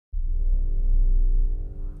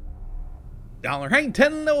Alright,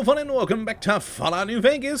 hello fun and welcome back to Fallout New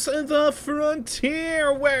Vegas, The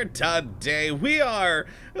Frontier, where today we are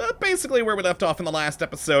basically where we left off in the last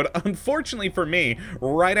episode. Unfortunately for me,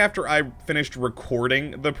 right after I finished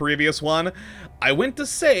recording the previous one, I went to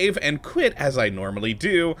save and quit as I normally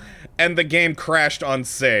do, and the game crashed on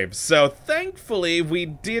save. So thankfully we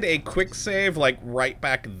did a quick save, like right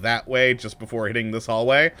back that way just before hitting this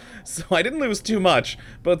hallway, so I didn't lose too much,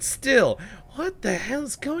 but still, what the hell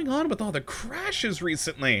is going on with all the crashes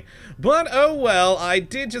recently? But oh well, I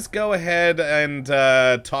did just go ahead and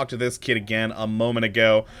talk to this kid again a moment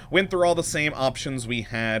ago. Went through all the same options we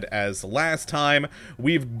had as last time.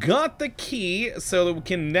 We've got the key so that we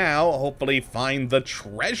can now hopefully find the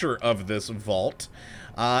treasure of this vault.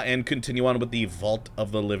 And continue on with the Vault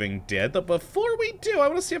of the Living Dead. But before we do, I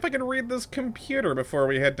want to see if I can read this computer before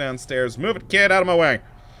we head downstairs. Move it, kid, out of my way.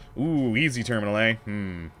 Ooh, easy terminal, eh?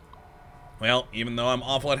 Well, even though I'm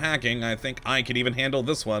awful at hacking, I think I could even handle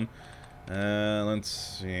this one. Let's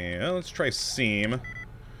see. Let's try seam.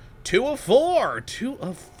 2 of 4! 2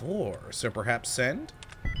 of 4. So perhaps send?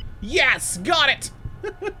 Yes! Got it!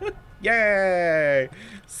 Yay!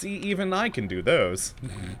 See, even I can do those.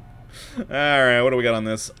 Alright, what do we got on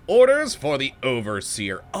this? Orders for the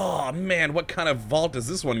Overseer. Oh, man, what kind of vault is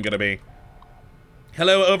this one gonna be?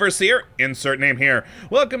 Hello, Overseer. Insert name here.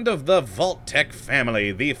 Welcome to the Vault Tech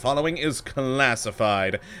family. The following is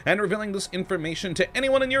classified, and revealing this information to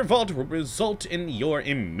anyone in your vault will result in your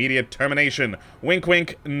immediate termination. Wink,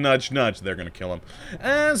 wink, nudge, nudge. They're gonna kill him.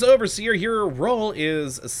 As Overseer, your role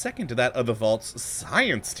is second to that of the Vault's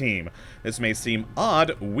science team. This may seem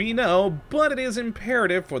odd, we know, but it is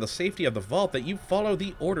imperative for the safety of the Vault that you follow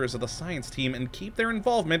the orders of the science team and keep their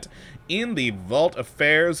involvement in the Vault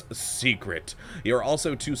affairs secret. You're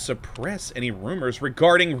also to suppress any rumors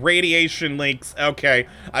regarding radiation leaks. Okay,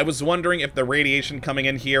 I was wondering if the radiation coming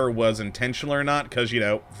in here was intentional or not, because, you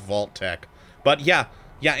know, Vault Tech. But yeah,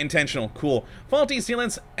 intentional. Cool. Faulty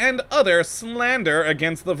sealants and other slander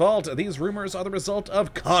against the Vault. These rumors are the result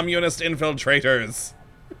of communist infiltrators.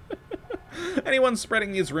 Anyone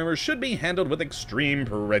spreading these rumors should be handled with extreme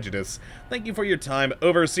prejudice. Thank you for your time,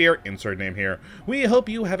 Overseer. Insert name here. We hope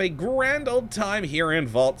you have a grand old time here in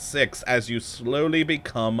Vault 6 as you slowly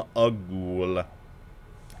become a ghoul.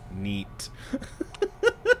 Neat.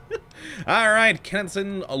 Alright,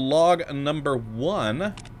 Kenson log number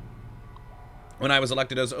 1. When I was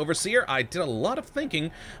elected as Overseer, I did a lot of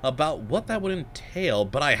thinking about what that would entail,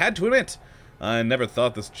 but I had to admit, I never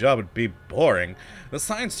thought this job would be boring. The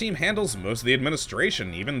science team handles most of the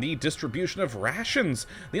administration, even the distribution of rations.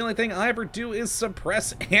 The only thing I ever do is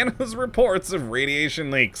suppress Anna's reports of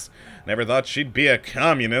radiation leaks. Never thought she'd be a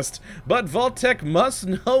communist, but Vault-Tech must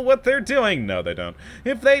know what they're doing. No, they don't.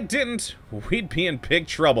 If they didn't, we'd be in big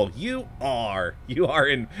trouble. You are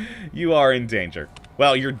in danger.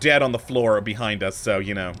 Well, you're dead on the floor behind us, so,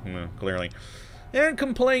 you know, clearly. And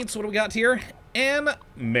complaints, what do we got here? Anne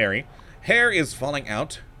Mary. Hair is falling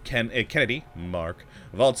out. Kennedy, Mark.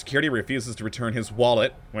 Vault security refuses to return his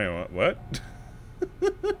wallet. Wait, what?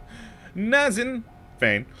 Nazin,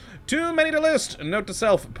 Fane. Too many to list. Note to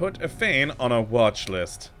self, put Fane on a watch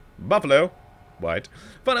list. Buffalo, White.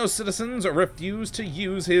 Fellow citizens refuse to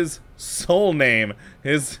use his soul name.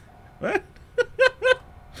 His... what?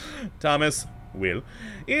 Thomas, Will,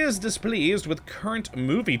 is displeased with current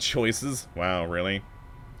movie choices. Wow, really?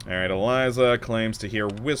 Alright, Eliza claims to hear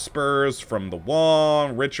whispers from the wall.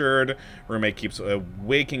 Richard, roommate, keeps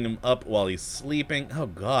waking him up while he's sleeping. Oh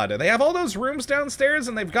god, they have all those rooms downstairs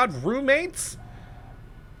and they've got roommates?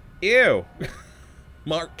 Ew.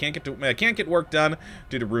 Mark can't get work done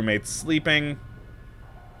due to roommates sleeping.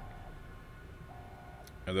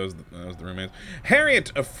 Are those the roommates?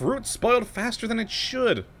 Harriet, a fruit spoiled faster than it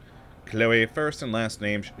should. Chloe, first and last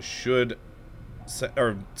name should...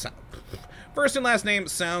 First and last name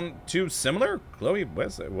sound too similar? Chloe,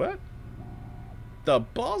 what? The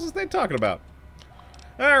balls is they talking about?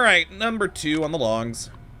 Alright, number 2 on the logs.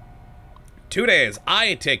 2 days.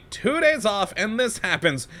 I take 2 days off and this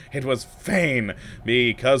happens. It was Fane.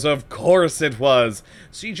 Because of course it was.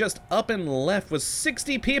 She just up and left with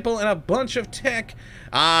 60 people and a bunch of tech.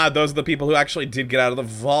 Ah, those are the people who actually did get out of the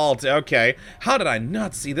vault. Okay. How did I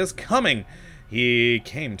not see this coming? He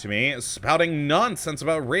came to me, spouting nonsense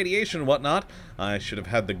about radiation and whatnot. I should have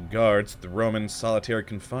had the guards throw him in solitary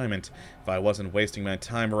confinement. If I wasn't wasting my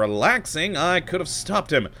time relaxing, I could have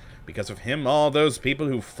stopped him. Because of him, all those people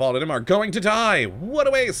who followed him are going to die. What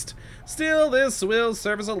a waste. Still, this will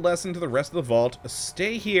serve as a lesson to the rest of the vault.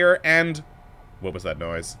 Stay here and... what was that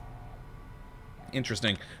noise?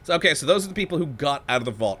 Interesting. So, okay, so those are the people who got out of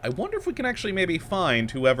the vault. I wonder if we can actually maybe find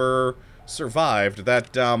whoever survived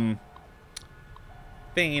that,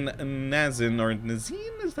 Fane Nazin, or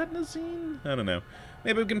Nazin? Is that Nazin? I don't know.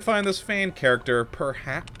 Maybe we can find this Fane character,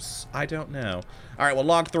 perhaps. I don't know. Alright, well,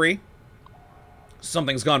 log 3.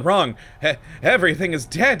 Something's gone wrong. Everything is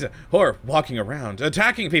dead, or walking around,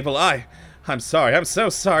 attacking people. I'm sorry, I'm so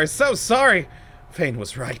sorry, so sorry. Fane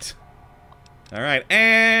was right. Alright,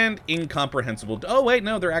 and incomprehensible. Oh, wait,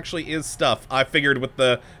 no, there actually is stuff. I figured with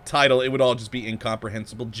the title, it would all just be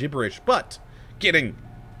incomprehensible gibberish, but getting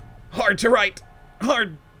hard to write,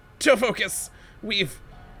 hard to focus. We've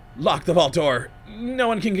locked the vault door. No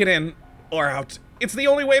one can get in or out. It's the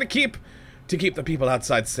only way to keep the people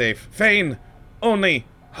outside safe. Fane, only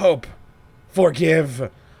hope, forgive.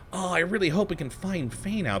 Oh, I really hope we can find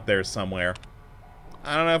Fane out there somewhere.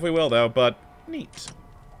 I don't know if we will, though, but neat.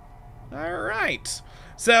 Alright.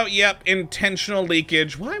 So, yep, intentional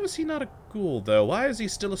leakage. Why was he not a ghoul, though? Why is he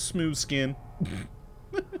still a smooth skin?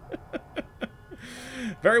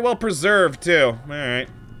 Very well preserved, too. Alright.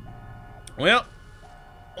 Well,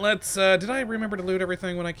 let's, did I remember to loot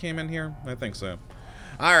everything when I came in here? I think so.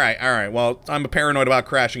 Alright, alright. Well, I'm paranoid about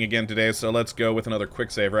crashing again today, so let's go with another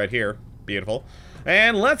quick save right here. Beautiful.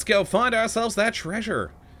 And let's go find ourselves that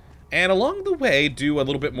treasure. And along the way, do a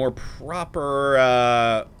little bit more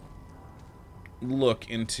proper, look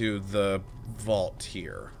into the vault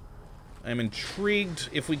here. I'm intrigued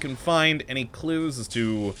if we can find any clues as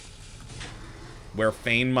to where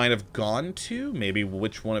Fane might have gone to. Maybe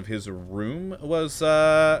which one of his room was,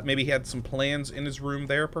 maybe he had some plans in his room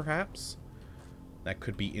there, perhaps. That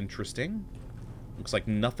could be interesting. Looks like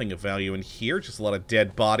nothing of value in here, just a lot of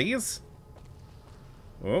dead bodies.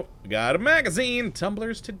 Oh, we got a magazine.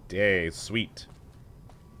 Tumblers today. Sweet.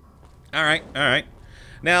 Alright, alright.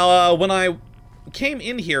 Now, when I came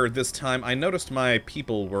in here this time, I noticed my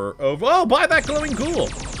people were over. Oh, buy that glowing ghoul!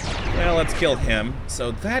 Well, let's kill him.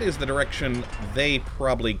 So that is the direction they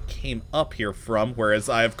probably came up here from, whereas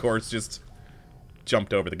I, of course, just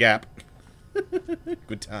jumped over the gap.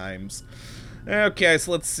 Good times. Okay,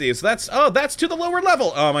 so let's see. So that's, oh, that's to the lower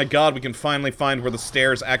level! Oh my god, we can finally find where the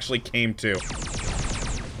stairs actually came to.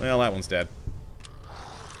 Well, that one's dead.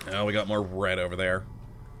 Oh, we got more red over there.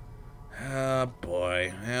 Oh,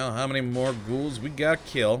 boy. Well, how many more ghouls we gotta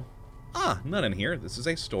kill? Ah, none in here. This is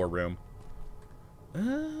a storeroom.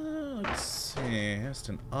 Let's see. Just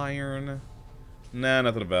an iron. Nah,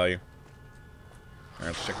 nothing of value. Alright,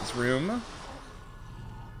 let's check this room.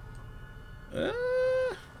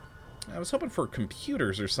 I was hoping for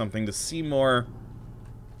computers or something to see more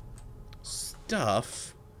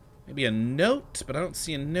stuff. Maybe a note, but I don't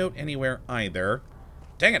see a note anywhere either.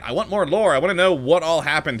 Dang it, I want more lore. I want to know what all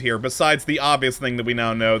happened here, besides the obvious thing that we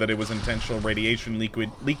now know, that it was intentional radiation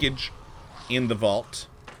leakage in the vault.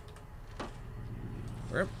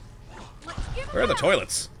 Where are the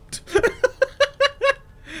toilets?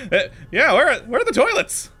 Yeah, where are the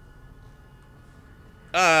toilets?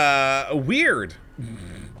 Weird.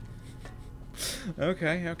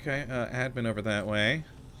 Okay, okay. Admin over that way.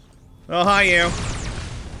 Oh, hi, you.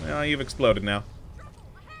 Well, you've exploded now.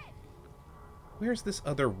 Where's this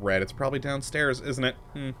other red? It's probably downstairs, isn't it?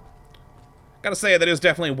 Gotta say, that is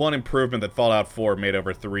definitely one improvement that Fallout 4 made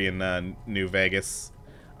over 3 in New Vegas.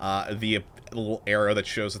 The little arrow that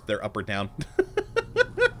shows if they're up or down.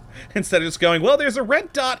 Instead of just going, well, there's a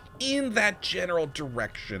red dot in that general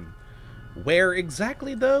direction. Where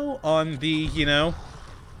exactly, though? On the, you know,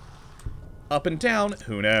 up and down?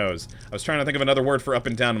 Who knows? I was trying to think of another word for up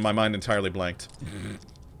and down, and my mind entirely blanked.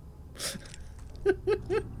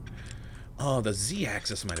 Oh, the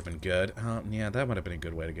Z-axis might have been good. Yeah, that might have been a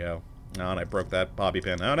good way to go. Oh, and I broke that bobby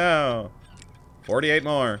pin. Oh, no. 48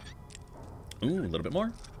 more. Ooh, a little bit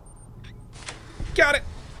more. Got it.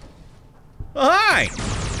 Oh, hi.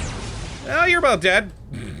 Oh, you're about dead.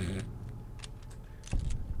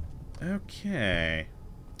 Okay.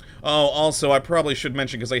 Oh, also, I probably should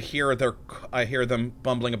mention, because I hear them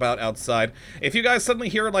bumbling about outside. If you guys suddenly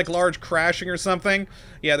hear, like, large crashing or something,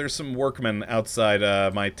 yeah, there's some workmen outside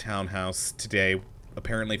my townhouse today,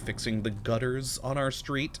 apparently fixing the gutters on our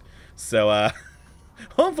street. So,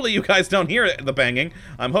 hopefully you guys don't hear the banging.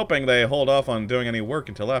 I'm hoping they hold off on doing any work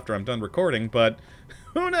until after I'm done recording, but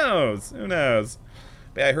who knows? Who knows?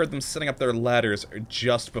 But yeah, I heard them setting up their ladders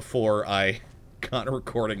just before I got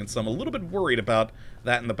recording, and so I'm a little bit worried about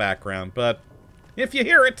that in the background, but if you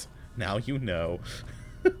hear it, now you know.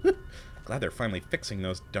 Glad they're finally fixing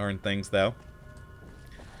those darn things, though.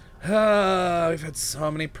 We've had so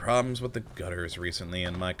many problems with the gutters recently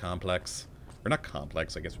in my complex. Or not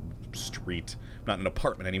complex, I guess street. Not an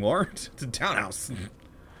apartment anymore. It's a townhouse.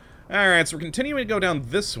 Alright, so we're continuing to go down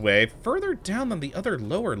this way, further down than the other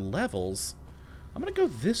lower levels. I'm gonna go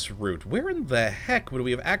this route. Where in the heck would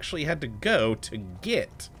we have actually had to go to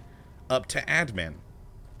get up to admin?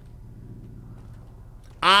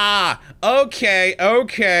 Ah, okay,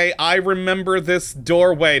 okay. I remember this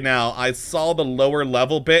doorway now. I saw the lower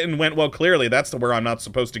level bit and went, well, clearly that's where I'm not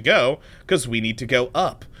supposed to go, because we need to go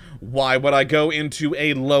up. Why would I go into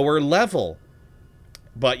a lower level?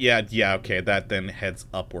 But yeah, okay, that then heads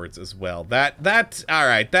upwards as well.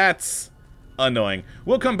 Alright, that's annoying.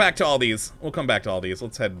 We'll come back to all these.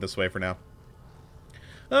 Let's head this way for now.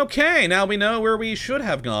 Okay, now we know where we should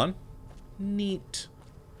have gone. Neat.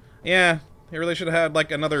 Yeah, they really should have had,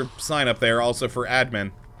 like, another sign up there also for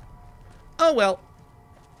admin. Oh, well.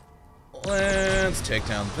 Let's take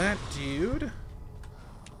down that dude.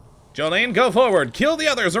 Jolene, go forward. Kill the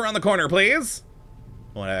others around the corner, please.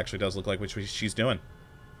 Well, it actually does look like what she's doing.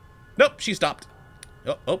 Nope, she stopped.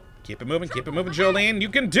 Oh, keep it moving, Jolene. You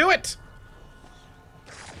can do it!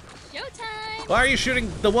 Showtime! Why are you shooting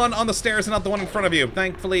the one on the stairs and not the one in front of you?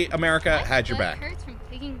 Thankfully, America had your back. Hurts from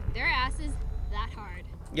kicking their asses that hard.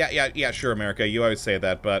 Yeah, sure, America. You always say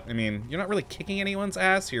that, but, I mean, you're not really kicking anyone's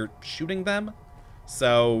ass. You're shooting them.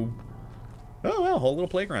 So, oh, well, whole little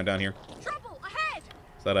playground down here. Trouble ahead!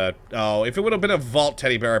 Is that a... Oh, if it would have been a vault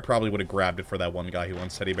teddy bear, I probably would have grabbed it for that one guy who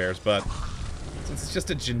wants teddy bears, but since it's just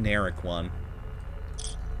a generic one.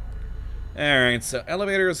 Alright, so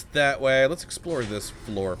elevators that way. Let's explore this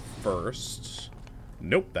floor first.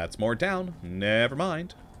 Nope, that's more down. Never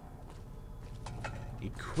mind.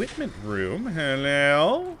 Equipment room.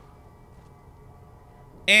 Hello?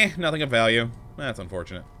 Nothing of value. That's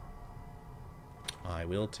unfortunate. I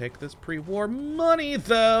will take this pre-war money,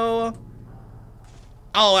 though.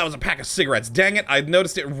 Oh, that was a pack of cigarettes. Dang it, I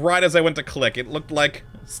noticed it right as I went to click. It looked like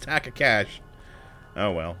a stack of cash.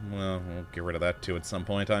 Oh, well, we'll get rid of that, too, at some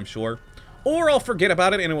point, I'm sure. Or I'll forget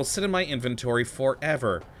about it, and it will sit in my inventory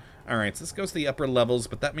forever. Alright, so this goes to the upper levels,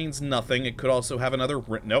 but that means nothing. It could also have another...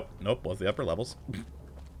 Nope, both the upper levels.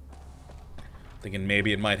 Thinking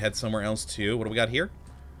maybe it might head somewhere else, too. What do we got here?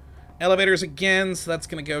 Elevators again, so that's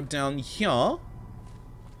going to go down here.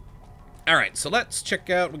 Alright, so let's check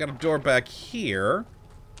out... We got a door back here.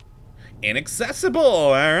 Inaccessible!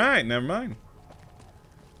 Alright, never mind.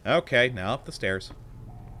 Okay, now up the stairs.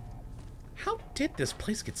 How did this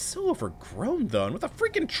place get so overgrown, though? And with a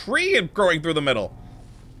freaking tree growing through the middle?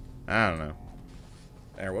 I don't know.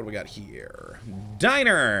 There, what do we got here?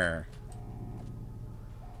 Diner!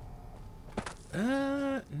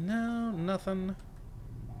 No, nothing.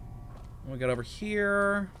 What we got over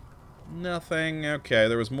here? Nothing. Okay,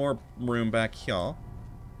 there was more room back here.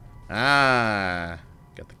 Ah,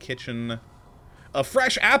 got the kitchen. A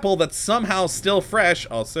fresh apple that's somehow still fresh.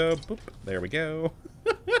 Also, boop, there we go.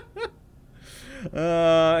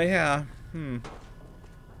 Yeah.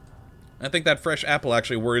 I think that fresh apple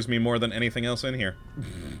actually worries me more than anything else in here.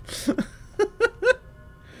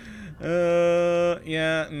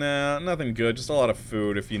 Yeah, no, nothing good. Just a lot of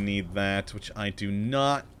food if you need that, which I do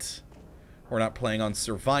not. We're not playing on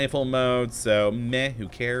survival mode, so meh, who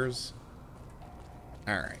cares?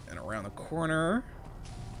 Alright, and around the corner.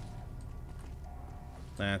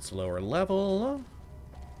 That's lower level.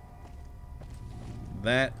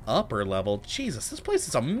 That upper level. Jesus, this place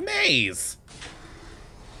is a maze!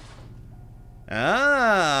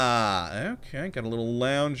 Ah, okay, got a little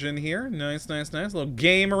lounge in here. Nice, nice, nice. Little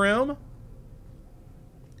game room.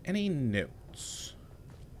 Any notes?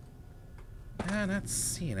 Not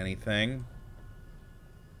seeing anything.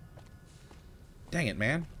 Dang it,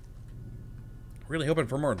 man. Really hoping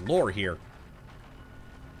for more lore here.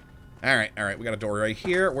 Alright, we got a door right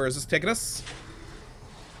here. Where is this taking us?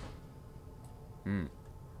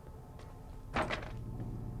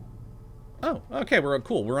 Oh, okay, we're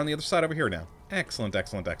cool. We're on the other side over here now. Excellent,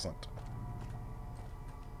 excellent, excellent.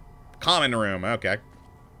 Common room, okay.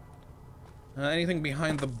 Anything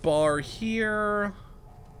behind the bar here?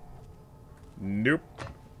 Nope.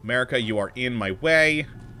 America, you are in my way.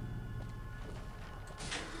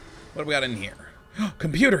 What do we got in here?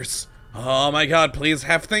 Computers! Oh my god, please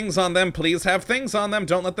have things on them. Please have things on them.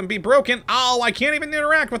 Don't let them be broken. Oh, I can't even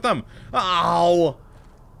interact with them. Oh,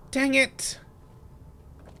 dang it.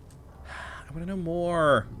 I want to know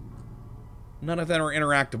more. None of them are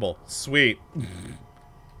interactable. Sweet.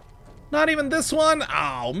 Not even this one?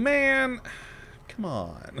 Oh, man. Come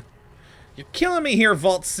on. You're killing me here,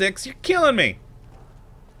 Vault 6. You're killing me.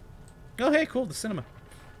 Oh, hey, cool. The cinema.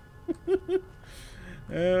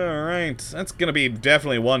 Alright. That's going to be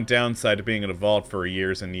definitely one downside to being in a vault for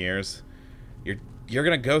years and years. You're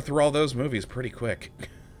going to go through all those movies pretty quick.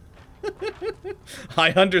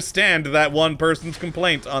 I understand that one person's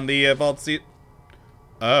complaint on the vault seat.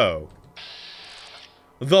 Oh.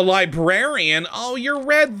 The librarian? Oh, you're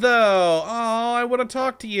red, though. Oh, I want to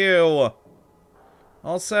talk to you.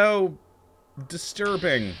 Also,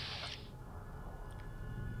 disturbing.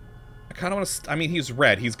 I kind of want to... I mean, he's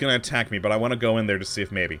red. He's going to attack me, but I want to go in there to see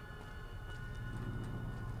if maybe...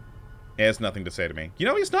 He has nothing to say to me. You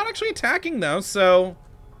know, he's not actually attacking, though, so...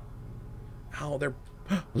 Oh, they're...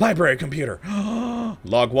 Library computer.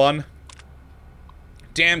 Log 1.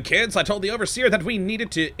 Damn kids, I told the overseer that we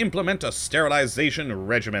needed to implement a sterilization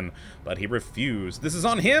regimen, but he refused. This is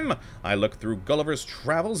on him. I looked through Gulliver's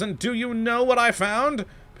Travels, and do you know what I found?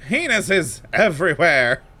 Penises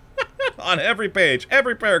everywhere. On every page,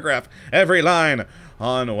 every paragraph, every line.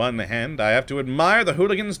 On one hand, I have to admire the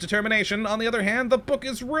hooligan's determination. On the other hand, the book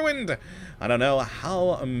is ruined. I don't know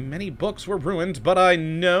how many books were ruined, but I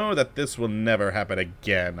know that this will never happen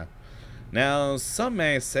again. Now, some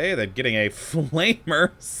may say that getting a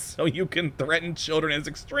flamer so you can threaten children is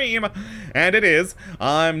extreme, and it is.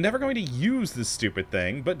 I'm never going to use this stupid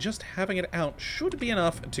thing, but just having it out should be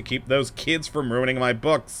enough to keep those kids from ruining my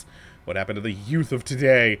books. What happened to the youth of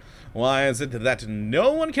today? Why is it that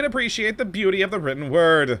no one can appreciate the beauty of the written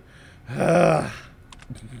word? You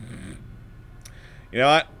know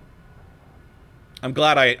what? I'm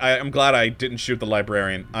glad I didn't shoot the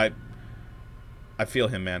librarian. I feel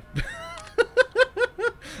him, man.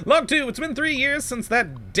 Log 2, it's been 3 years since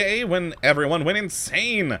that day when everyone went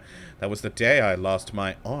insane. That was the day I lost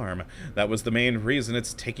my arm. That was the main reason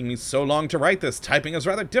it's taking me so long to write this. Typing is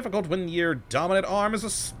rather difficult when your dominant arm is a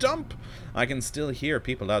stump. I can still hear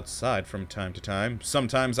people outside from time to time.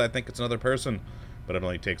 Sometimes I think it's another person, but it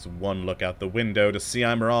only takes one look out the window to see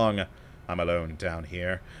I'm wrong. I'm alone down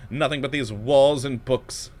here. Nothing but these walls and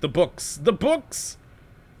books. The books! The books!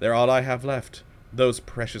 They're all I have left. Those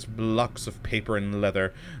precious blocks of paper and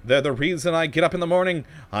leather. They're the reason I get up in the morning.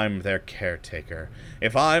 I'm their caretaker.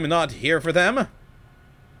 If I'm not here for them,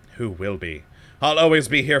 who will be? I'll always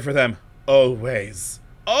be here for them. Always.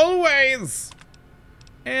 Always!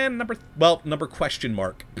 And number question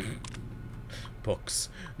mark. Books.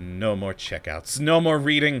 No more checkouts. No more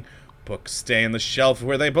reading. Books stay in the shelf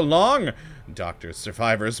where they belong. Doctors,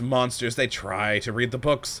 survivors, monsters, they try to read the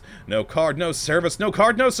books. No card, no service. No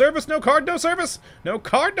card, no service. No card, no service. No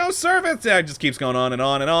card, no service. Yeah, it just keeps going on and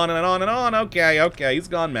on and on and on and on. Okay, okay, he's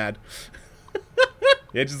gone mad.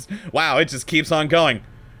 Wow, it just keeps on going.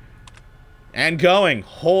 And going.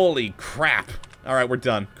 Holy crap. Alright, we're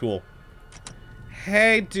done. Cool.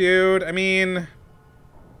 Hey, dude. I mean...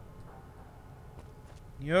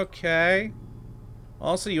 You okay?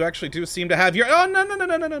 Also, you actually do seem to have your... Oh, no, no, no,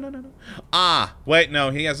 no, no, no, no, no. Ah, wait, no.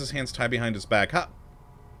 He has his hands tied behind his back. Huh?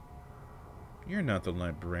 You're not the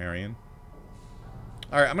librarian.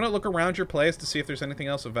 Alright, I'm gonna look around your place to see if there's anything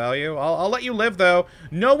else of value. I'll let you live, though.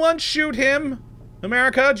 No one shoot him!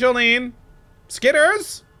 America, Jolene.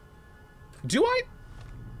 Skitters? Do I...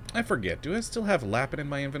 I forget. Do I still have Lappin in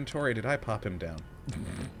my inventory? Did I pop him down?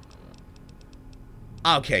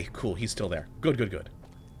 Okay, cool. He's still there. Good, good, good.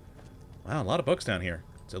 Wow, a lot of books down here.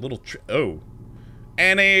 It's a little... Oh.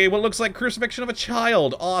 And what looks like crucifixion of a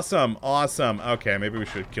child. Awesome, awesome. Okay, maybe we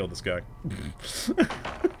should kill this guy.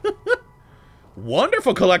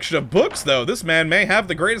 Wonderful collection of books, though. This man may have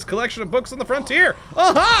the greatest collection of books on the frontier.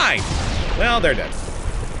 Oh, hi! Well, they're dead.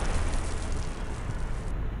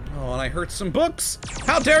 Oh, and I hurt some books.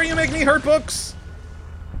 How dare you make me hurt books?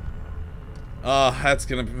 Oh, that's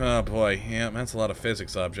gonna... Oh, boy. Yeah, that's a lot of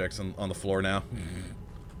physics objects on the floor now.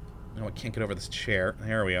 No, I can't get over this chair.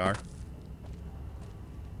 There we are.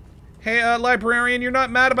 Hey, librarian, you're not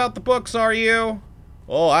mad about the books, are you?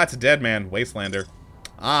 Oh, that's a dead man. Wastelander.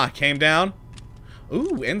 Ah, came down.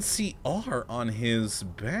 Ooh, NCR on his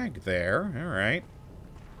bag there. Alright.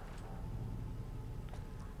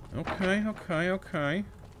 Okay, okay, okay.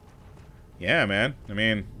 Yeah, man. I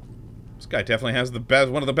mean, this guy definitely has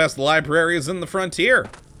one of the best libraries in the frontier.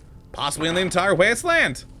 Possibly in the entire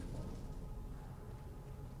wasteland.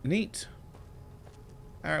 Neat.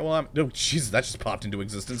 Alright, well, oh, Jesus, that just popped into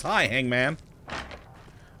existence. Hi, Hangman.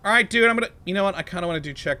 Alright, dude, I'm gonna... You know what? I kind of want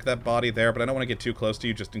to check that body there, but I don't want to get too close to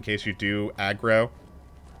you just in case you do aggro.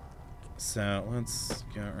 So, let's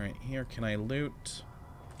go right here. Can I loot?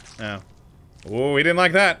 Oh. Oh, he didn't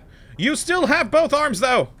like that. You still have both arms,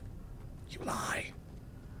 though! You lie.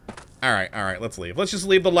 Alright, let's leave. Let's just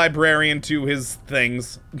leave the librarian to his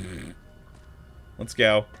things. Let's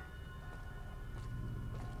go.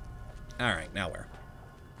 Alright, now where?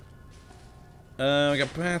 We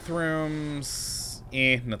got bathrooms.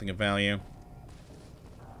 Nothing of value.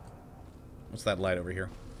 What's that light over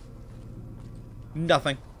here?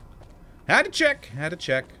 Nothing. Had to check. Had to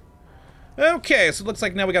check. Okay, so it looks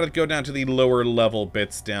like now we gotta go down to the lower level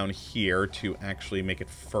bits down here to actually make it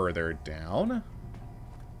further down.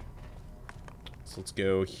 So let's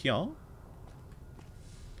go here.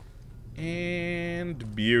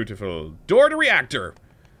 And beautiful. Door to reactor.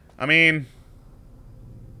 I mean,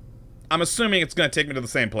 I'm assuming it's gonna take me to the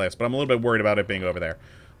same place, but I'm a little bit worried about it being over there.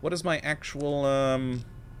 What is my actual,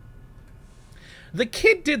 The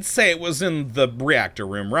kid did say it was in the reactor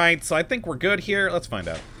room, right? So I think we're good here. Let's find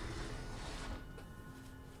out.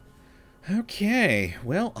 Okay,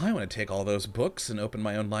 well, I want to take all those books and open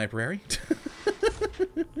my own library.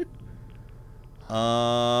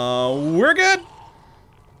 We're good.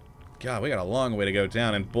 God, we got a long way to go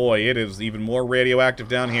down, and boy, it is even more radioactive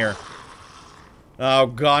down here. Oh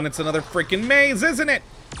God, and it's another freaking maze, isn't it?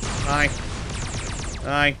 Hi.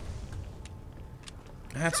 Hi.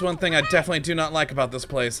 That's one thing I definitely do not like about this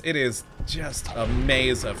place. It is just a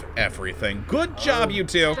maze of everything. Good job, you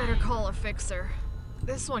two. Better call a fixer.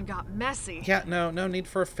 This one got messy. Yeah, no need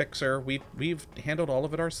for a fixer. We've handled all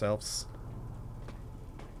of it ourselves.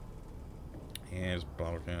 Here's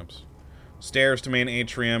bottle caps. Stairs to main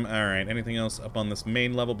atrium. Alright, anything else up on this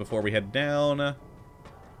main level before we head down? I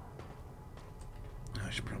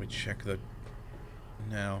should probably check the...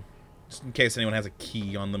 No. Just in case anyone has a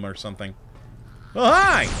key on them or something. Oh,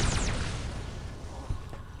 hi!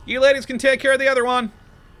 You ladies can take care of the other one.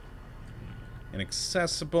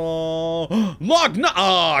 Inaccessible. Log no.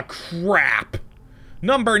 Ah, crap.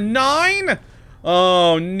 Number 9?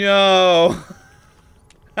 Oh, no.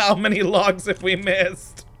 How many logs have we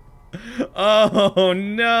missed? Oh,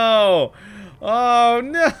 no. Oh,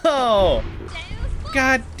 no.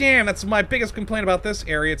 God damn, that's my biggest complaint about this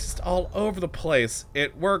area. It's just all over the place.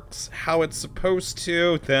 It works how it's supposed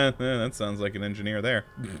to. That sounds like an engineer there.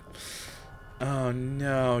 Oh,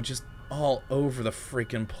 no. Just all over the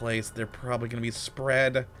freaking place. They're probably going to be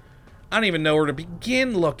spread. I don't even know where to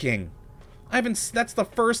begin looking. That's the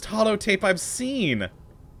first holotape I've seen.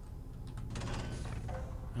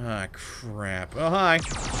 Ah, crap. Oh, hi.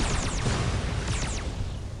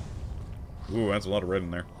 Ooh, that's a lot of red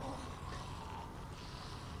in there.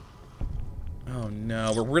 Oh,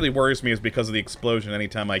 no. What really worries me is because of the explosion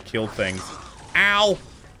anytime I kill things. Ow!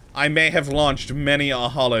 I may have launched many a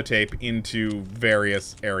holotape into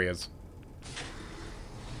various areas.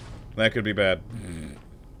 That could be bad.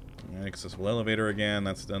 Accessible elevator again.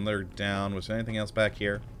 That's another down. Was there anything else back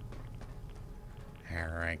here?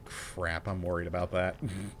 Alright, crap. I'm worried about that.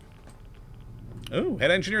 Ooh, head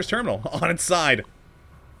engineer's terminal. On its side.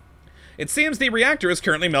 It seems the reactor is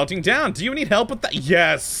currently melting down. Do you need help with that?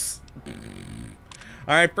 Yes!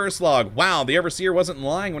 Alright, first log. Wow, the Overseer wasn't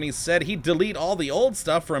lying when he said he'd delete all the old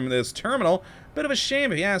stuff from this terminal. Bit of a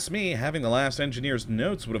shame if you ask me. Having the last engineer's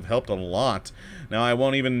notes would have helped a lot. Now I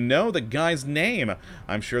won't even know the guy's name.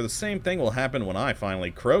 I'm sure the same thing will happen when I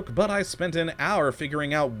finally croak, but I spent an hour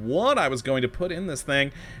figuring out what I was going to put in this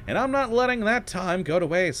thing, and I'm not letting that time go to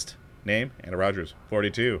waste. Name, Anna Rogers,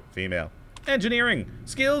 42, female. Engineering,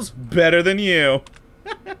 skills better than you.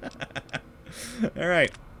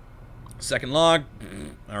 Alright. Second log.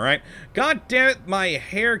 Alright. God damn it, my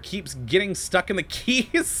hair keeps getting stuck in the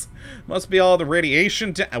keys. Must be all the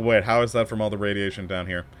radiation wait, how is that from all the radiation down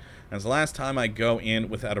here? That's the last time I go in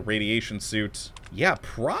without a radiation suit. Yeah,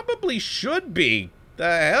 probably should be.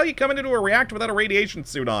 The hell you coming into a reactor without a radiation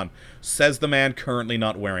suit on? Says the man currently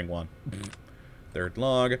not wearing one. Third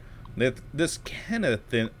log. This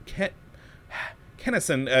Kennison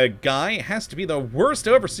guy has to be the worst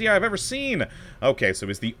overseer I've ever seen. Okay, so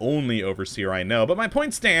he's the only overseer I know, but my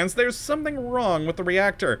point stands. There's something wrong with the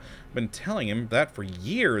reactor. I've been telling him that for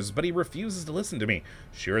years, but he refuses to listen to me.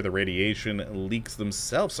 Sure, the radiation leaks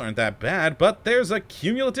themselves aren't that bad, but there's a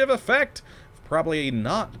cumulative effect. Probably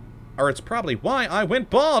not, or it's probably why I went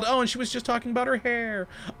bald. Oh, and she was just talking about her hair.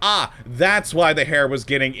 Ah, that's why the hair was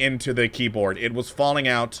getting into the keyboard. It was falling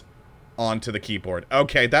out onto the keyboard.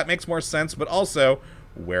 Okay, that makes more sense, but also,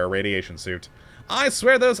 wear a radiation suit. I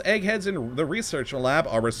swear those eggheads in the research lab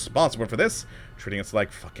are responsible for this, treating us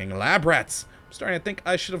like fucking lab rats. I'm starting to think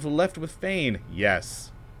I should have left with Fane.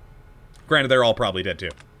 Yes. Granted, they're all probably dead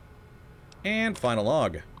too. And final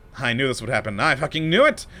log. I knew this would happen. I fucking knew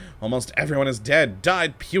it! Almost everyone is dead,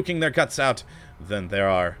 died puking their guts out. Then there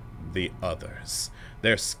are the others.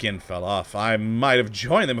 Their skin fell off. I might have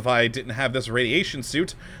joined them if I didn't have this radiation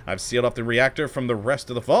suit. I've sealed off the reactor from the rest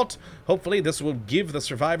of the vault. Hopefully this will give the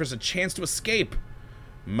survivors a chance to escape.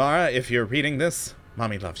 Mara, if you're reading this,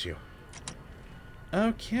 Mommy loves you.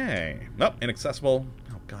 Okay. Oh, inaccessible.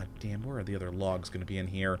 Oh, god damn. Where are the other logs going to be in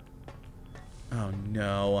here? Oh,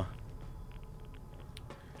 no.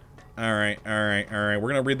 Alright. We're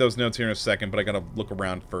going to read those notes here in a second, but I got to look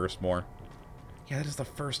around first more. Yeah, that is the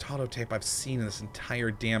first holotape I've seen in this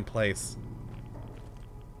entire damn place.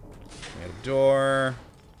 We have a door.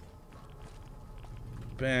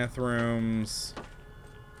 Bathrooms.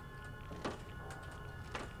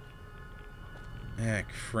 Ah,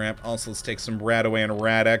 crap. Also, let's take some Radaway and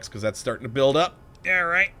Radex, because that's starting to build up.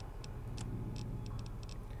 Alright.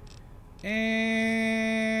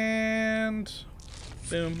 And...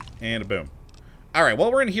 boom. And a boom. Alright,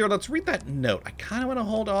 while we're in here, let's read that note. I kind of want to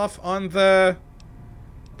hold off on the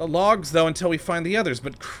logs, though, until we find the others.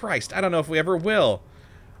 But Christ, I don't know if we ever will.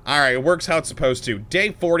 Alright, it works how it's supposed to.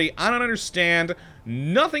 Day 40, I don't understand.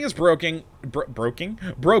 Nothing is broken.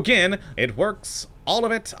 Broken. It works. All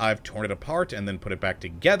of it. I've torn it apart and then put it back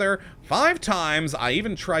together 5 times. I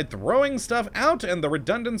even tried throwing stuff out and the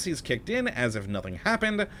redundancies kicked in as if nothing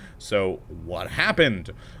happened. So, what happened?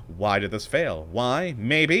 Why did this fail? Why?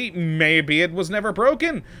 Maybe it was never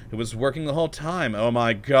broken. It was working the whole time. Oh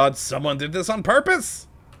my god, someone did this on purpose.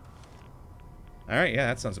 Alright, yeah,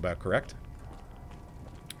 that sounds about correct.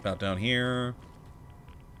 About down here.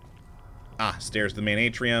 Ah, stairs to the main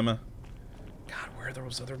atrium. God, where are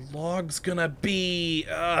those other logs gonna be?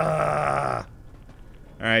 Alright,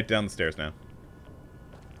 down the stairs now.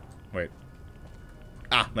 Wait.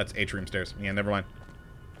 Ah, that's atrium stairs. Yeah, never mind.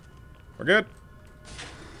 We're good.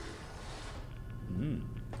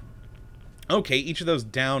 Okay, each of those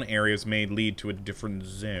down areas may lead to a different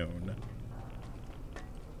zone.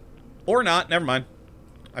 Or not, never mind.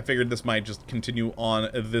 I figured this might just continue on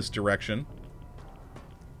this direction.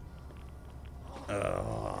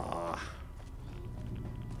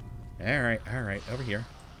 Alright, over here.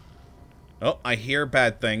 Oh, I hear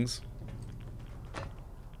bad things.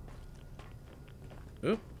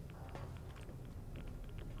 Oop.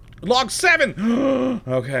 Log 7!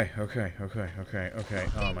 Okay.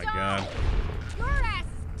 Oh my god. Your ass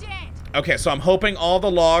is dead. Okay, so I'm hoping all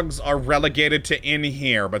the logs are relegated to in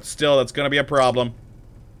here, but still, that's gonna be a problem.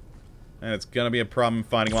 And it's gonna be a problem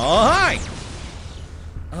finding them all. Oh, hi!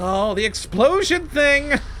 Oh, the explosion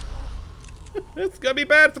thing! It's gonna be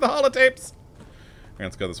bad for the holotapes.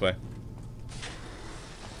 Let's go this way.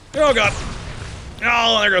 Oh, God.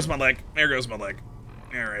 Oh, there goes my leg. There goes my leg.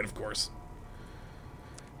 Alright, of course.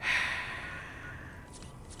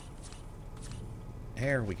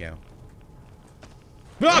 There we go.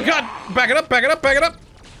 Oh, God! Back it up, back it up, back it up!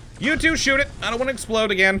 You two shoot it. I don't want to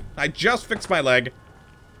explode again. I just fixed my leg.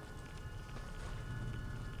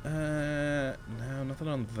 No, nothing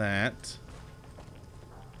on that.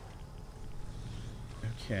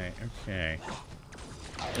 Okay.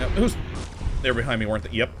 Who's... They're behind me, weren't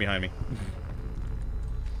they? Yep, behind me.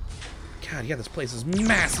 God, yeah, this place is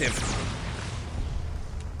massive.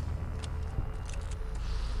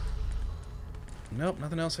 Nope,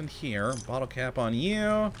 nothing else in here. Bottle cap on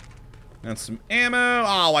you. And some ammo.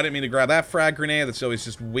 Oh, I didn't mean to grab that frag grenade. That's always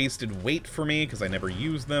just wasted weight for me, because I never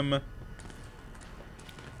use them.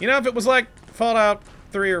 You know, if it was like Fallout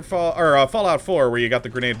 3 or Fallout 4, where you got the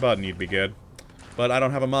grenade button, you'd be good. But I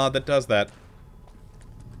don't have a mod that does that.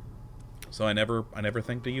 So I never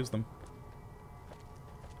think to use them.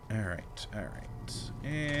 Alright.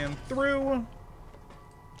 And through.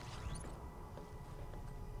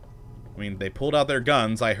 I mean, they pulled out their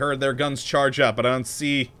guns. I heard their guns charge up, but I don't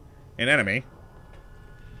see an enemy.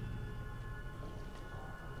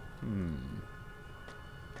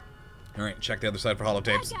 Alright, check the other side for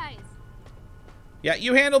holotapes. Bad guys. Yeah,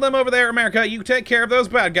 you handle them over there, America. You take care of those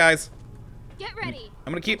bad guys. Get ready.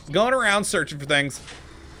 I'm gonna keep going around searching for things.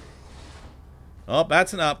 Oh,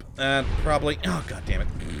 that's an up. Probably... Oh, god damn it.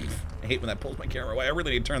 I hate when that pulls my camera away. I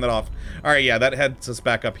really need to turn that off. Alright, yeah, that heads us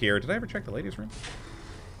back up here. Did I ever check the ladies' room?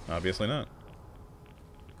 Obviously not.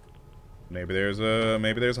 Maybe there's a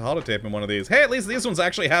holotape in one of these. Hey, at least these ones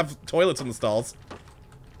actually have toilets in the stalls.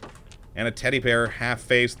 And a teddy bear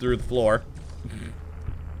half-faced through the floor.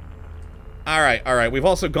 Alright. We've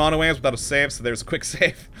also gone away without a save, so there's a quick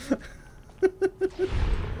save.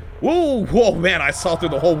 Whoa, man, I saw through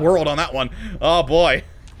the whole world on that one. Oh, boy.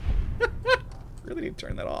 Really need to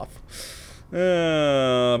turn that off.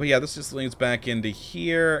 But yeah, this just leads back into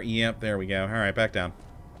here. Yep, there we go. Alright, back down.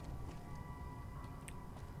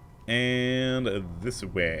 And this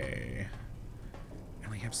way. I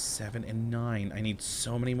only have 7 and 9. I need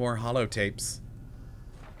so many more holotapes.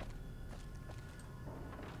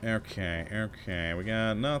 Okay. We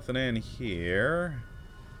got nothing in here.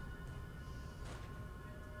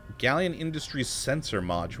 Galleon Industries sensor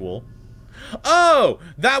module. Oh!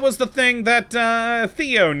 That was the thing that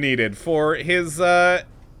Theo needed for his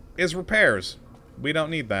repairs. We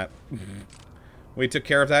don't need that. We took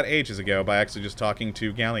care of that ages ago by actually just talking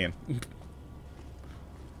to Galleon.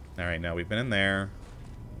 Alright, now we've been in there.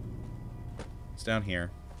 What's down here?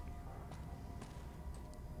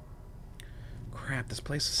 Crap, this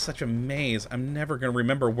place is such a maze. I'm never gonna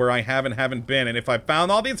remember where I have and haven't been, and if I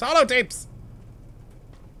found all these holotapes!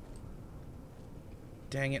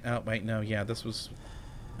 Dang it. Oh, wait, no, yeah, that was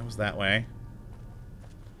that way.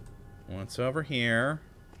 What's over here?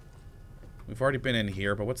 We've already been in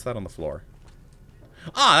here, but what's that on the floor?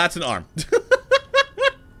 Ah, that's an arm.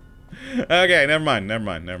 Okay, never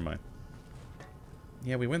mind.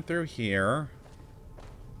 Yeah, we went through here.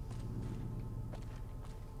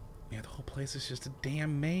 Yeah, the whole place is just a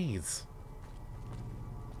damn maze.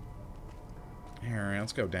 Alright,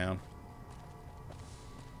 let's go down.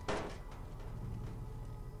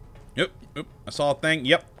 Yep, I saw a thing.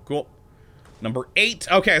 Yep, cool. Number 8.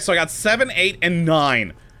 Okay, so I got 7, 8, and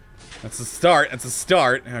 9. That's a start.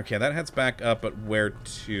 Okay, that heads back up, but where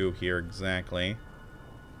to here exactly?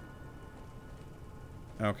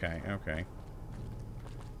 Okay.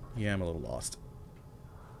 Yeah, I'm a little lost.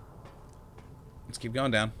 Let's keep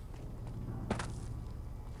going down.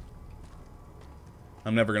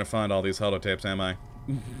 I'm never gonna find all these holotapes, am I?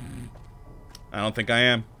 I don't think I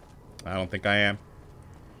am.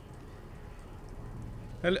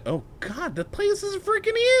 Hello. Oh god, the place is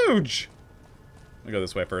freaking huge! I'll go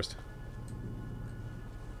this way first.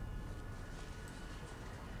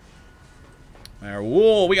 There,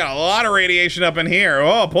 whoa, we got a lot of radiation up in here.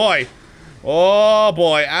 Oh boy. Oh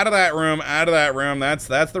boy, out of that room. That's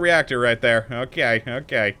the reactor right there. Okay.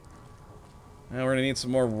 Now we're gonna need some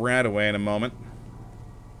more radaway in a moment.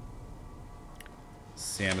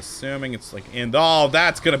 See, I'm assuming it's like in. Oh,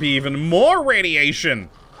 that's gonna be even more radiation.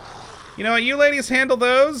 You know what, you ladies handle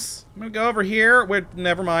those. I'm gonna go over here. Wait,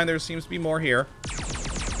 never mind, there seems to be more here.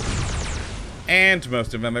 And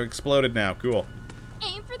most of them have exploded now. Cool.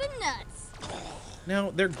 Aim for the nuts. No,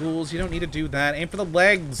 they're ghouls. You don't need to do that. Aim for the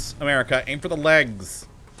legs, America. Aim for the legs.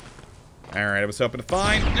 Alright, I was hoping to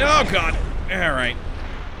find... Oh, God. Alright.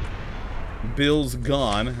 Bill's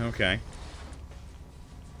gone. Okay.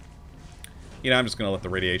 You know, I'm just gonna let the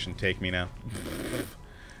radiation take me now.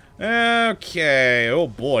 Okay. Oh,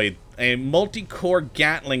 boy. A multi-core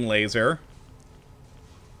Gatling laser.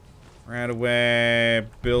 Right away.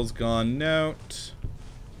 Bill's gone. Note.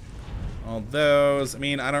 All those. I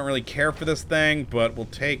mean, I don't really care for this thing, but we'll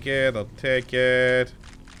take it. I'll take it.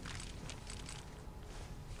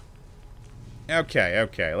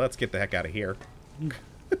 Okay. Let's get the heck out of here.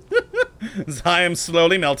 I am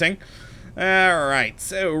slowly melting. Alright,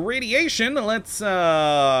 so radiation. Let's,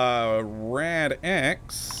 rad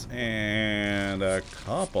X and a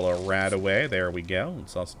couple of rad away. There we go.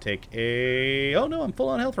 Let's also take a... Oh no, I'm full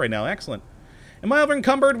on health right now. Excellent. Am I over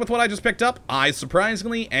encumbered with what I just picked up? I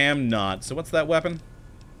surprisingly am not. So what's that weapon?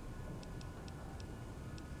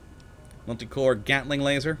 Multi-core Gatling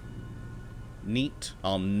laser. Neat.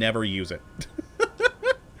 I'll never use it.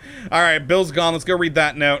 Alright, Bill's gone. Let's go read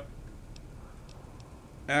that note.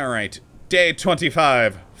 Alright. Day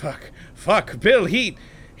 25. Fuck. Bill, he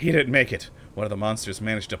didn't make it. One of the monsters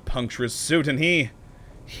managed to puncture his suit and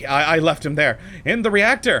I left him there. In the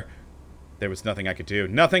reactor. There was nothing I could do.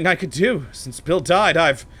 Nothing I could do. Since Bill died,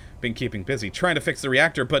 I've been keeping busy trying to fix the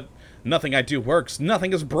reactor, but nothing I do works.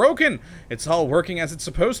 Nothing is broken. It's all working as it's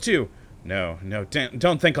supposed to. No,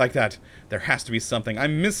 don't think like that. There has to be something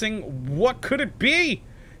I'm missing. What could it be?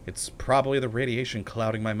 It's probably the radiation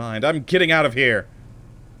clouding my mind. I'm getting out of here.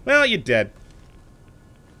 Well, you're dead.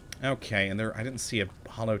 Okay, and I didn't see a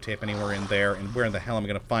holotape anywhere in there, and where in the hell am I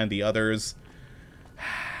gonna find the others?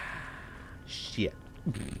 Shit.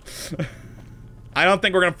 I don't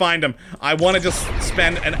think we're gonna find them. I want to just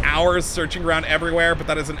spend an hour searching around everywhere, but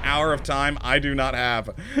that is an hour of time I do not have.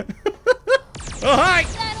 Oh, hi!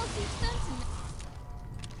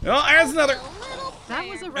 Oh, there's another. That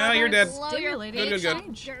was a Oh, rather you're dead. stimulating Good.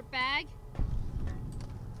 change. Dirtbag.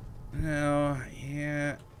 Oh,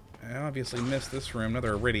 yeah. I obviously missed this room.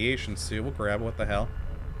 Another radiation suit. We'll grab it. What the hell?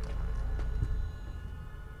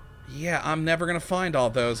 Yeah, I'm never gonna find all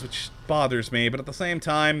those, which bothers me, but at the same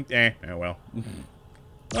time, oh well.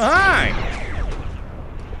 Oh, hi!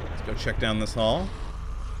 Let's go check down this hall.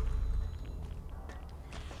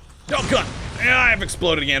 Oh, God! I've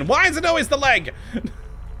exploded again. Why is it always the leg?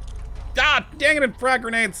 Ah, dang it, frag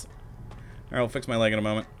grenades! Alright, I'll fix my leg in a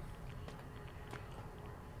moment.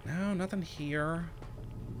 No, nothing here.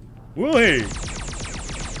 Wooly!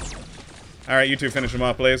 Alright, you two finish them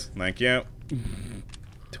off, please. Thank you.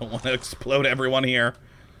 Don't want to explode everyone here.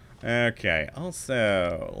 Okay,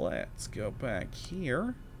 also, let's go back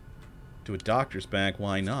here. To a doctor's bag,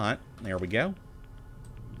 why not? There we go.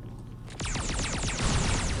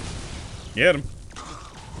 Get him.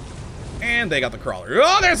 And they got the crawler.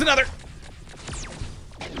 Oh, there's another!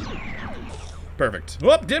 Perfect.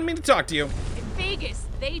 Whoop, didn't mean to talk to you. In Vegas,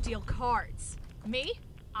 they deal cards. Me,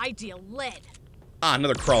 I deal lead. Ah,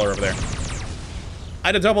 another crawler over there. I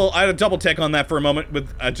had a double take on that for a moment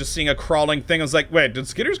with just seeing a crawling thing. I was like, wait, did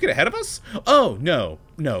Skitters get ahead of us? Oh, no,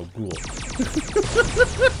 ghoul.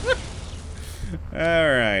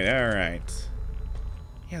 Alright.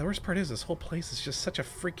 Yeah, the worst part is this whole place is just such a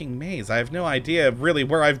freaking maze. I have no idea really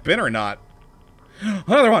where I've been or not.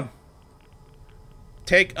 Another one.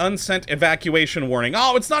 Take unsent evacuation warning.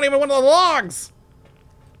 Oh, it's not even one of the logs!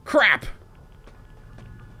 Crap!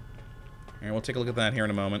 Alright, we'll take a look at that here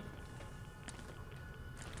in a moment.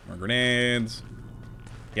 More grenades.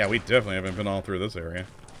 Yeah, we definitely haven't been all through this area.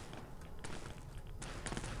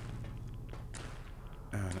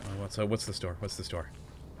 No, what's this door? What's this door?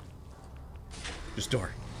 Just door.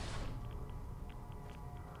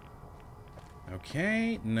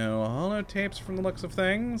 Okay, no holotapes from the looks of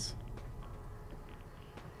things.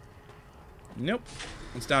 Nope.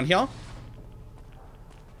 What's down here?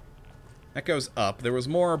 That goes up. There was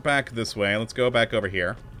more back this way. Let's go back over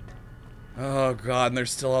here. Oh god, and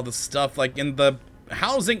there's still all the stuff like in the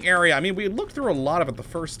housing area. I mean, we looked through a lot of it the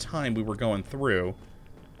first time we were going through,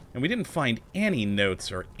 and we didn't find any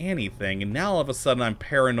notes or anything, and now all of a sudden I'm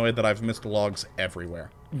paranoid that I've missed logs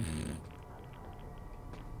everywhere.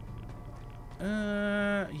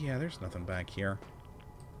 Yeah, there's nothing back here.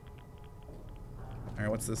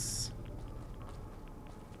 Alright, what's this?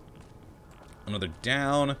 Another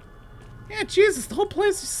down. Yeah, Jesus, the whole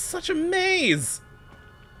place is such a maze!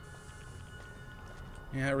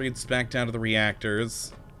 Yeah, it reads back down to the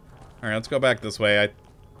reactors. Alright, let's go back this way.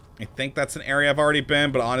 I think that's an area I've already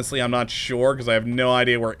been, but honestly, I'm not sure, because I have no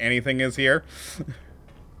idea where anything is here.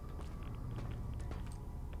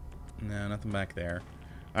 No, nothing back there.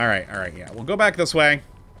 Alright, yeah. We'll go back this way.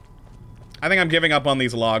 I think I'm giving up on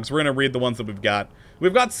these logs. We're going to read the ones that we've got.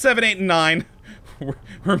 We've got 7, 8, and 9.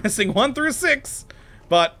 We're missing 1 through 6.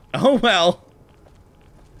 But, oh well.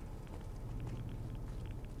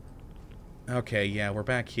 Okay, yeah, we're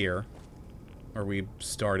back here. Where we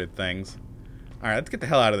started things. Alright, let's get the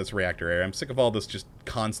hell out of this reactor area. I'm sick of all this just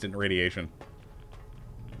constant radiation.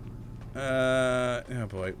 Oh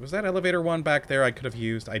boy. Was that elevator one back there I could have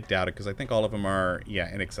used? I doubt it, because I think all of them are,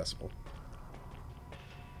 yeah, inaccessible.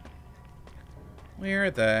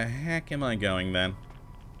 Where the heck am I going, then?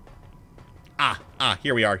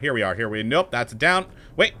 Here we are. Nope, that's down.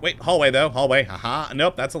 Wait, hallway, though. Hallway, haha.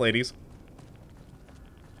 Nope, that's a ladies.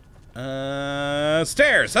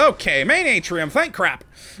 Stairs. Okay, main atrium. Thank crap.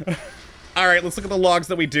 Alright, let's look at the logs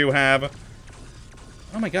that we do have.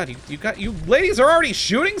 Oh my god, you ladies are already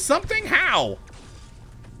shooting something? How?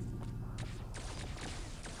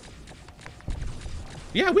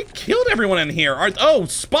 Yeah, we killed everyone in here. Oh,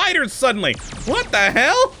 spiders suddenly. What the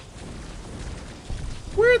hell?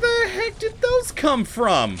 Where the heck did those come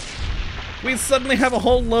from? We suddenly have a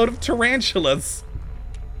whole load of tarantulas.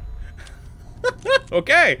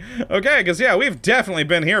 Okay, because yeah, we've definitely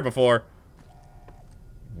been here before.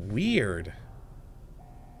 Weird.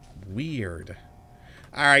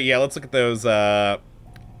 Alright, yeah, let's look at those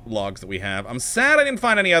logs that we have. I'm sad I didn't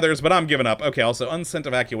find any others, but I'm giving up. Okay, also, unsent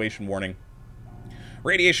evacuation warning.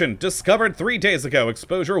 Radiation discovered 3 days ago.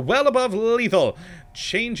 Exposure well above lethal.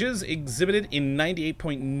 Changes exhibited in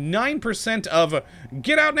 98.9% of...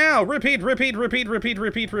 Get out now! Repeat.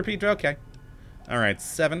 Okay. Alright,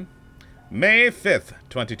 7. May 5th,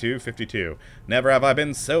 2252. Never have I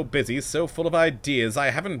been so busy, so full of ideas. I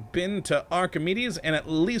haven't been to Archimedes in at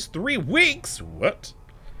least 3 weeks. What?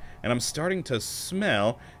 And I'm starting to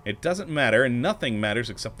smell. It doesn't matter. Nothing matters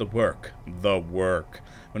except the work. The work.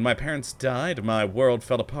 When my parents died, my world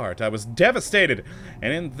fell apart. I was devastated.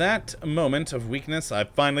 And in that moment of weakness, I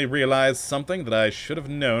finally realized something that I should have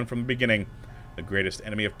known from the beginning. The greatest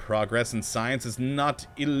enemy of progress in science is not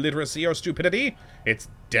illiteracy or stupidity. It's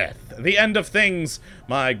death. The end of things.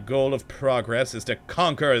 My goal of progress is to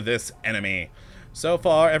conquer this enemy. So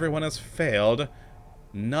far, everyone has failed.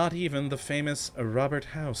 Not even the famous Robert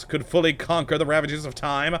House could fully conquer the ravages of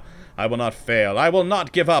time. I will not fail. I will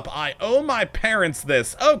not give up. I owe my parents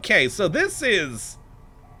this. Okay, so this is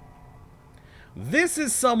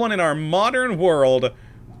someone in our modern world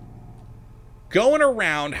going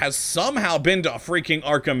around, has somehow been to freaking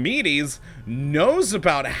Archimedes, knows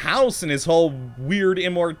about House and his whole weird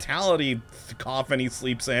immortality coffin he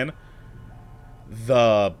sleeps in.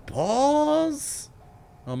 The balls?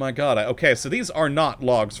 Oh my god. Okay, so these are not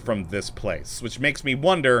logs from this place, which makes me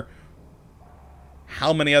wonder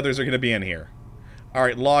how many others are going to be in here.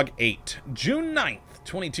 Alright, log 8. June 9th,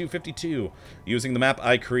 2252. Using the map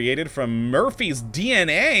I created from Murphy's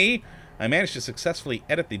DNA, I managed to successfully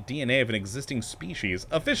edit the DNA of an existing species.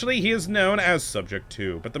 Officially, he is known as Subject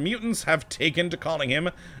 2, but the mutants have taken to calling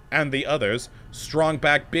him, and the others,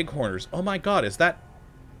 Strongback Bighorners. Oh my god, is that...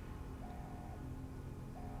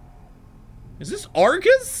 Is this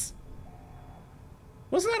Argus?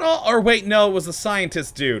 Wasn't that all? Or wait, no, it was the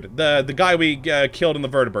scientist dude. The guy we killed in the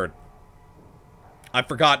vertebrate. I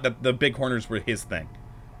forgot that the Bighorners were his thing.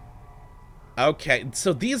 Okay,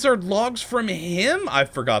 so these are logs from him? I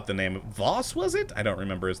forgot the name. Voss, was it? I don't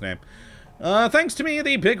remember his name. Thanks to me,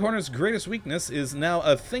 the Bighorner's greatest weakness is now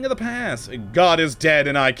a thing of the past. God is dead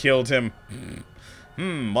and I killed him.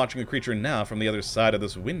 Watching a creature now from the other side of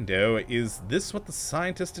this window. Is this what the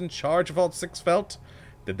scientist in charge of Vault 6 felt?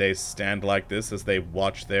 Did they stand like this as they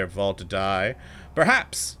watched their vault die?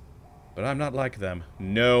 Perhaps. But I'm not like them.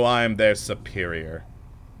 No, I'm their superior.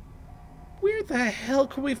 Where the hell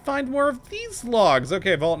can we find more of these logs?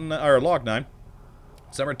 Okay, log 9.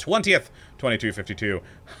 December 20th, 2252.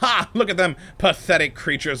 Ha! Look at them! Pathetic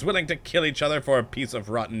creatures willing to kill each other for a piece of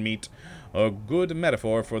rotten meat. A good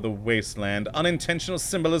metaphor for the wasteland. Unintentional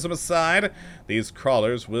symbolism aside, these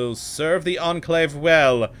crawlers will serve the Enclave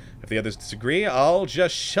well. If the others disagree, I'll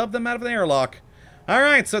just shove them out of the airlock.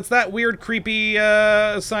 Alright, so it's that weird, creepy,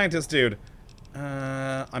 scientist dude.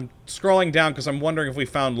 I'm scrolling down because I'm wondering if we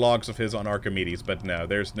found logs of his on Archimedes, but no,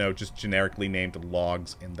 there's no just generically named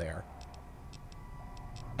logs in there.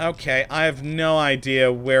 Okay, I have no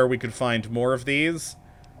idea where we could find more of these.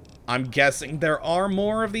 I'm guessing there are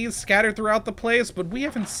more of these scattered throughout the place, but we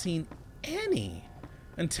haven't seen any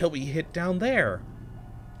until we hit down there.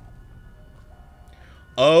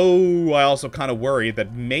 Oh, I also kind of worry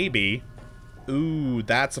that maybe... Ooh,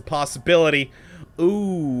 that's a possibility.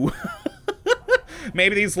 Ooh.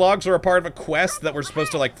 Maybe these logs are a part of a quest that we're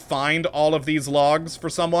supposed to, like, find all of these logs for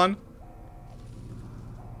someone.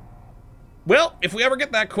 Well, if we ever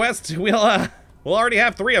get that quest, we'll already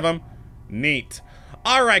have 3 of them. Neat.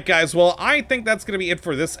 Alright, guys, well, I think that's gonna be it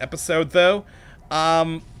for this episode, though.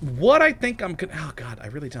 What I think I'm gonna... Oh, God, I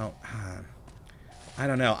really don't... I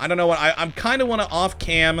don't know. I don't know what... I'm kind of want to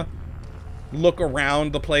off-cam look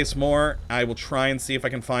around the place more. I will try and see if I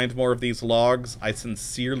can find more of these logs. I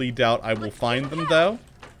sincerely doubt I will find them, though.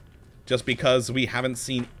 Just because we haven't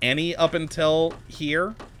seen any up until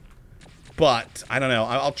here. But, I don't know.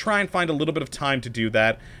 I'll try and find a little bit of time to do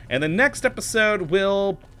that. And the next episode,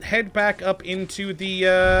 we'll head back up into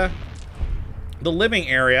the living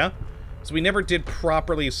area. So we never did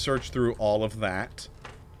properly search through all of that.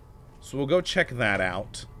 So we'll go check that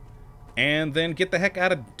out. And then get the heck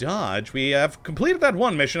out of Dodge. We have completed that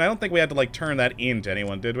one mission. I don't think we had to, like, turn that in to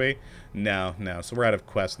anyone, did we? No, no. So we're out of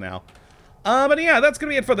quest now. But yeah, that's gonna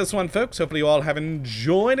be it for this one, folks. Hopefully you all have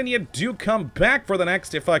enjoyed, and you do come back for the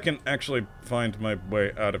next, if I can actually find my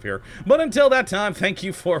way out of here. But until that time, thank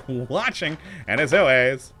you for watching, and as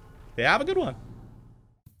always, have a good one.